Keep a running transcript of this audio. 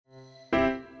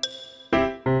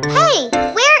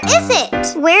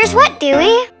it. Where's what, Dewey?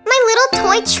 My little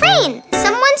toy train.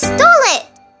 Someone stole it.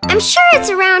 I'm sure it's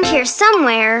around here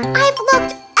somewhere. I've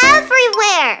looked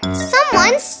everywhere.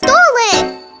 Someone stole it.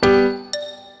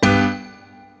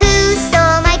 Who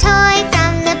stole my toy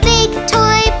from the big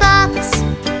toy box?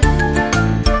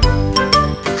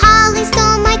 Holly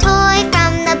stole my toy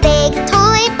from the big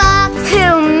toy box.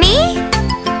 Who, me?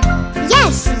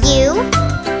 Yes, you.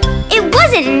 It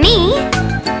wasn't me.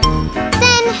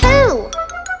 Then who?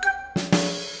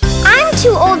 I'm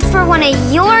too old for one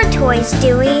of your toys,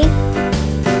 Dewey.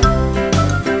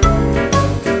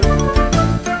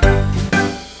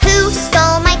 Who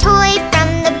stole my toy from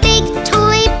the big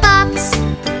toy box?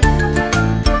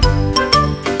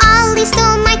 Ollie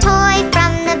stole my toy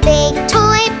from the big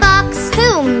toy box.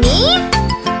 Who, me?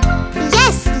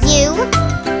 Yes, you.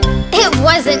 It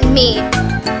wasn't me.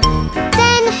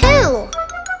 Then who?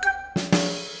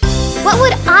 What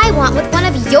would I want with one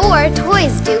of your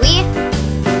toys, Dewey?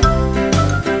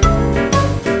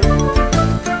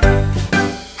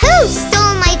 Who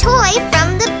stole my toy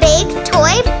from the big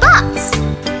toy box?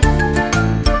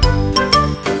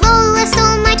 Lola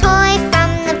stole my toy from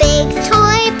the big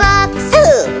toy box. Who,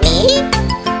 me?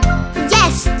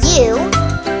 Yes, you.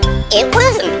 It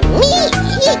wasn't me.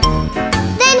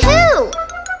 Then who?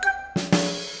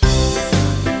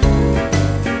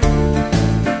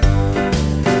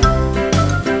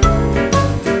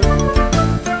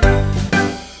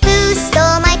 Who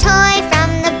stole my toy from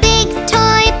the big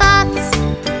toy box?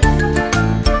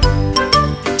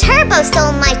 Turbo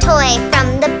stole my toy from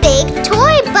the big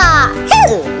toy box.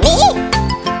 Who, me?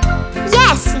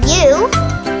 Yes, you.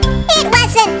 It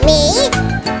wasn't me.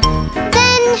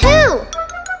 Then who?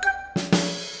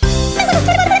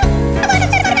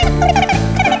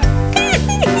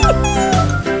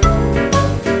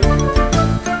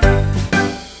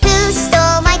 Who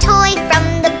stole my toy from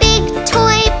the big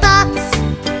toy box?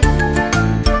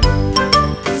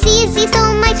 Zizi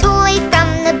stole my toy from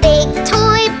the big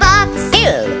toy box. Who,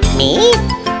 me?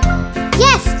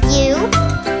 Yes, you.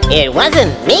 It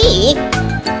wasn't me.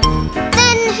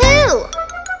 Then who?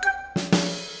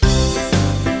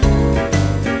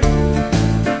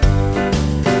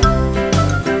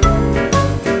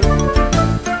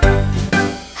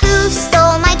 Who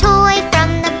stole my toy from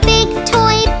the big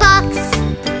toy box?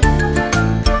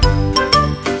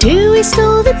 Dewey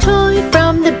stole the toy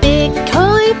from the big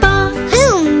toy box.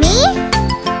 Who, me?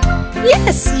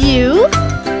 Yes, you.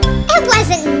 It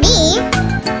wasn't me.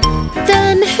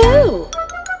 Then who?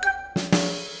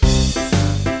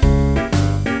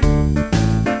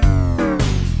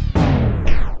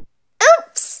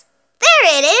 Oops! There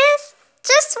it is!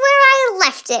 Just where I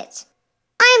left it.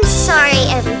 I'm sorry,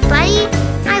 everybody.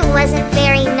 I wasn't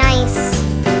very nice.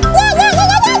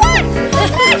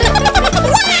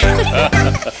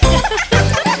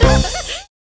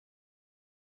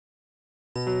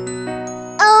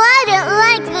 Oh, I don't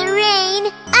like the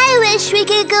rain. I wish we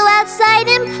could go outside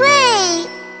and play.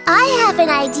 I have an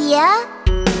idea.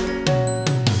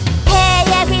 Hey,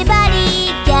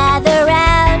 everybody, gather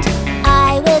round.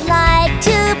 I would like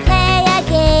to play a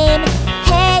game.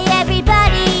 Hey,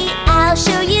 everybody, I'll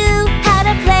show you how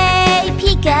to play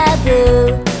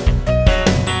peekaboo.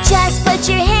 Just put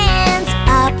your hands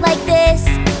up like this,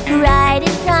 right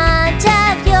in front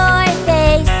of your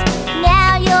face.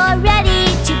 Now you're ready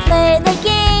to play the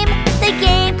game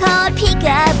called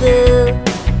peekaboo.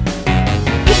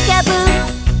 Peekaboo,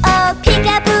 oh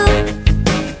peekaboo,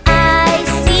 I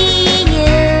see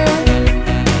you.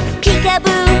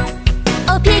 Peekaboo,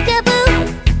 oh peekaboo,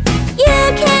 you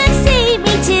can see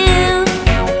me too.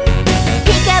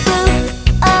 Peekaboo,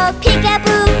 oh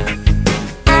peekaboo,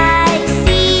 I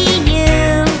see you.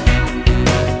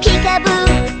 Peekaboo,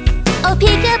 oh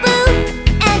peekaboo,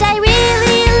 and I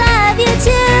really love you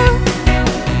too.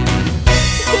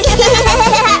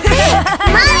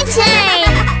 My turn!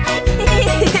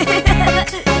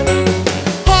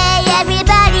 Hey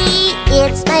everybody,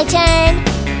 it's my turn.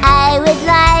 I would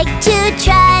like to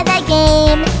try the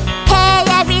game. Hey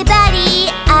everybody,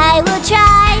 I will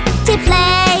try to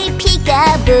play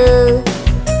peekaboo.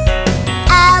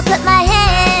 I'll put my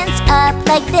hands up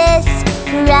like this,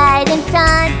 right in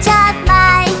front of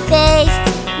my face.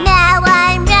 Now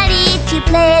I'm ready to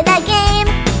play the game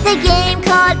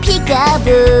called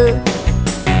peekaboo.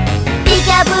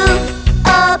 Peekaboo,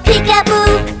 oh peekaboo,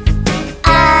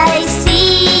 I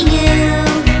see you.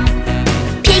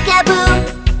 Peekaboo,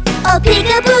 oh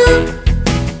peekaboo,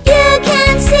 you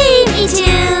can see me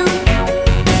too.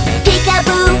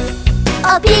 Peekaboo,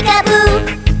 oh peekaboo,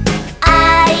 I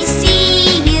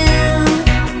see you.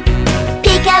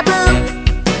 Peekaboo,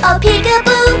 oh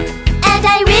peekaboo, and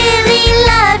I really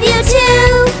love you too.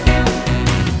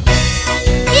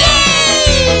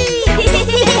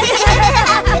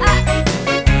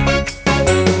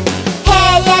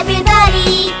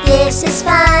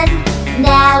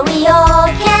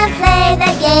 play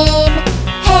the game.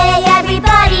 Hey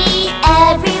everybody,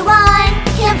 everyone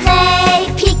can play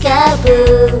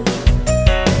peekaboo.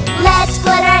 Let's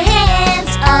put our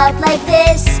hands up like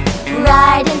this,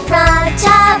 right in front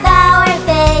of our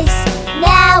face.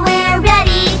 Now we're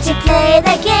ready to play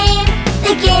the game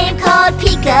called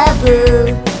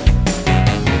peekaboo.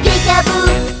 Peekaboo,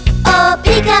 oh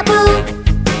peekaboo,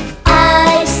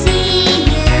 I see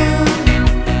you.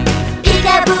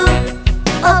 Peekaboo,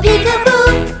 oh peekaboo,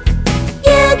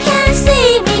 you can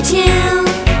see me too.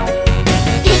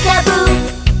 Peekaboo,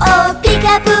 oh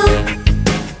peekaboo,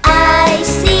 I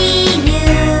see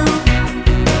you.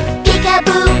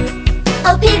 Peekaboo,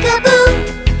 oh peekaboo,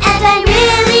 and I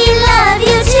really love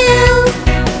you too.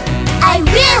 I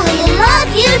really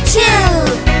love you too.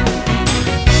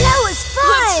 That was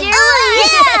fun. Oh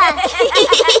yeah.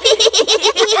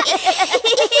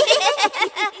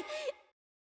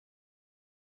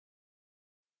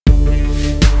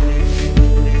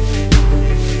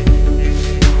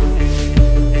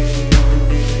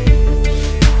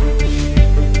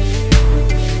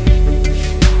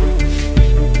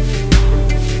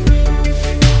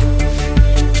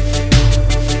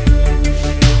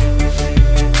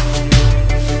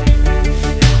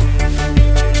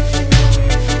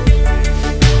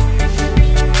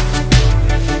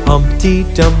 Humpty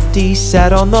Dumpty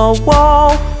sat on the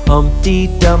wall. Humpty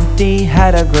Dumpty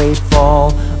had a great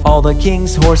fall. All the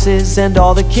king's horses and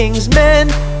all the king's men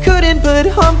couldn't put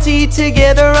Humpty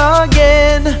together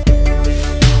again.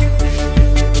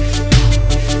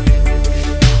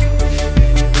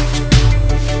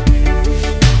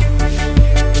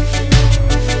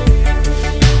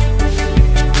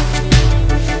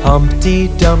 Humpty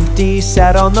Dumpty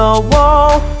sat on the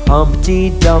wall. Humpty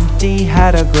Dumpty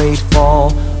had a great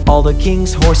fall. All the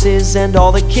king's horses and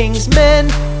all the king's men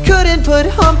couldn't put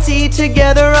Humpty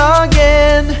together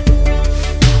again.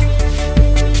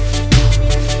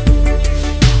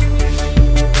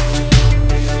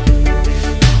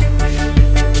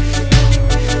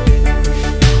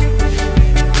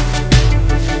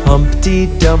 Humpty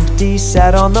Dumpty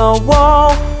sat on the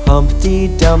wall. Humpty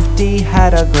Dumpty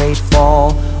had a great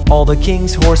fall. All the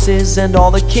king's horses and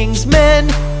all the king's men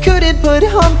couldn't put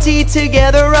Humpty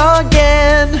together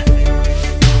again.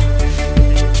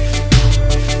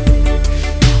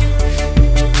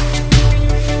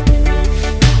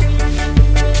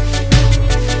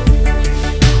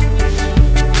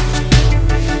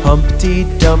 Humpty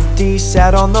Dumpty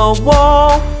sat on the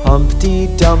wall. Humpty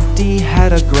Dumpty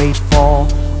had a great fall.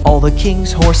 All the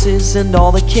king's horses and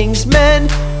all the king's men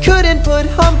couldn't put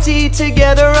Humpty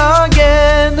together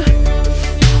again.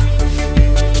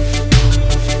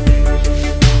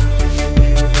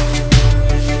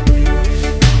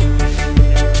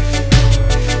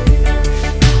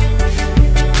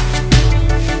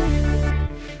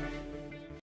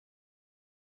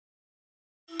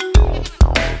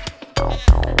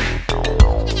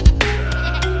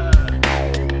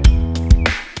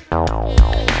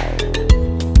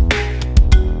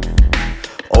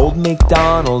 Old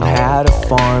MacDonald had a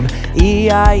farm,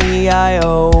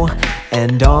 E-I-E-I-O.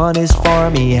 And on his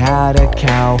farm he had a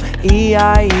cow,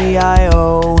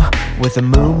 E-I-E-I-O. With a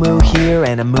moo-moo here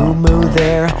and a moo-moo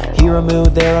there, here a moo,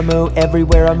 there a moo,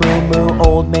 everywhere a moo-moo.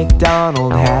 Old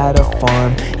MacDonald had a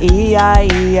farm,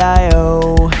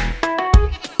 E-I-E-I-O.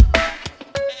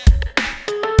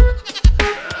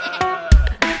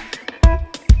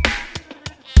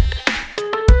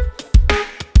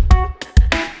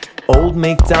 Old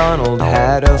MacDonald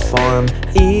had a farm,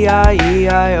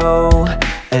 E-I-E-I-O.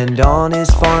 And on his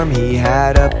farm he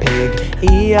had a pig,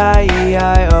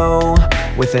 E-I-E-I-O.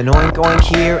 With an oink oink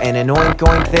here and an oink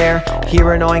oink there,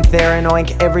 here an oink, there an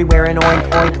oink, everywhere an oink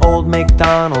oink. Old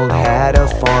MacDonald had a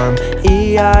farm,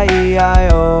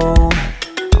 E-I-E-I-O.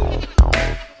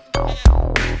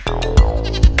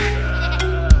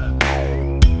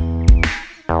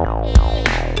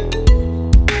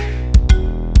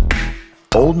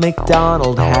 Old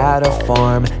MacDonald had a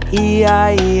farm,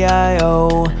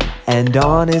 E-I-E-I-O. And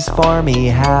on his farm he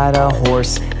had a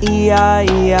horse,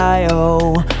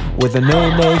 E-I-E-I-O. With a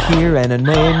neigh-neigh here and a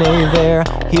neigh-neigh there,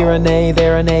 here a neigh,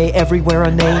 there a neigh, everywhere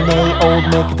a neigh-neigh. Old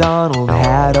MacDonald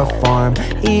had a farm,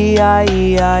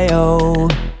 E-I-E-I-O.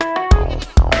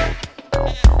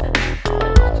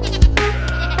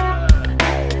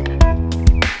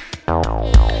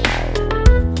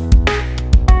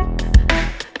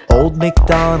 Old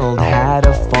MacDonald had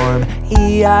a farm,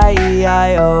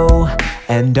 E-I-E-I-O.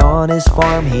 And on his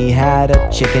farm he had a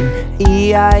chicken,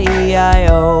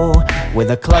 E-I-E-I-O.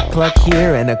 with a cluck cluck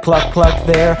here and a cluck cluck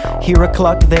there. Here a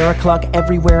cluck, there a cluck,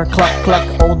 everywhere a cluck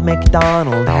cluck. Old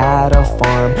MacDonald had a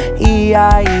farm,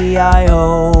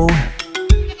 E-I-E-I-O.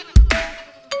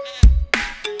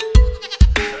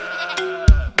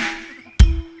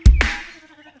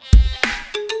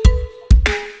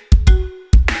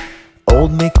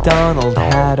 Old MacDonald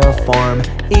had a farm,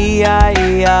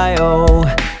 E-I-E-I-O.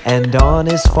 And on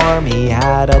his farm he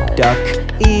had a duck,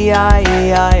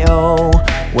 E-I-E-I-O.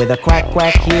 With a quack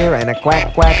quack here and a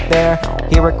quack quack there.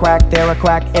 Here a quack, there a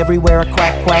quack, everywhere a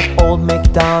quack quack. Old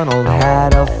MacDonald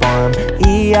had a farm,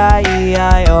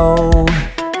 E-I-E-I-O.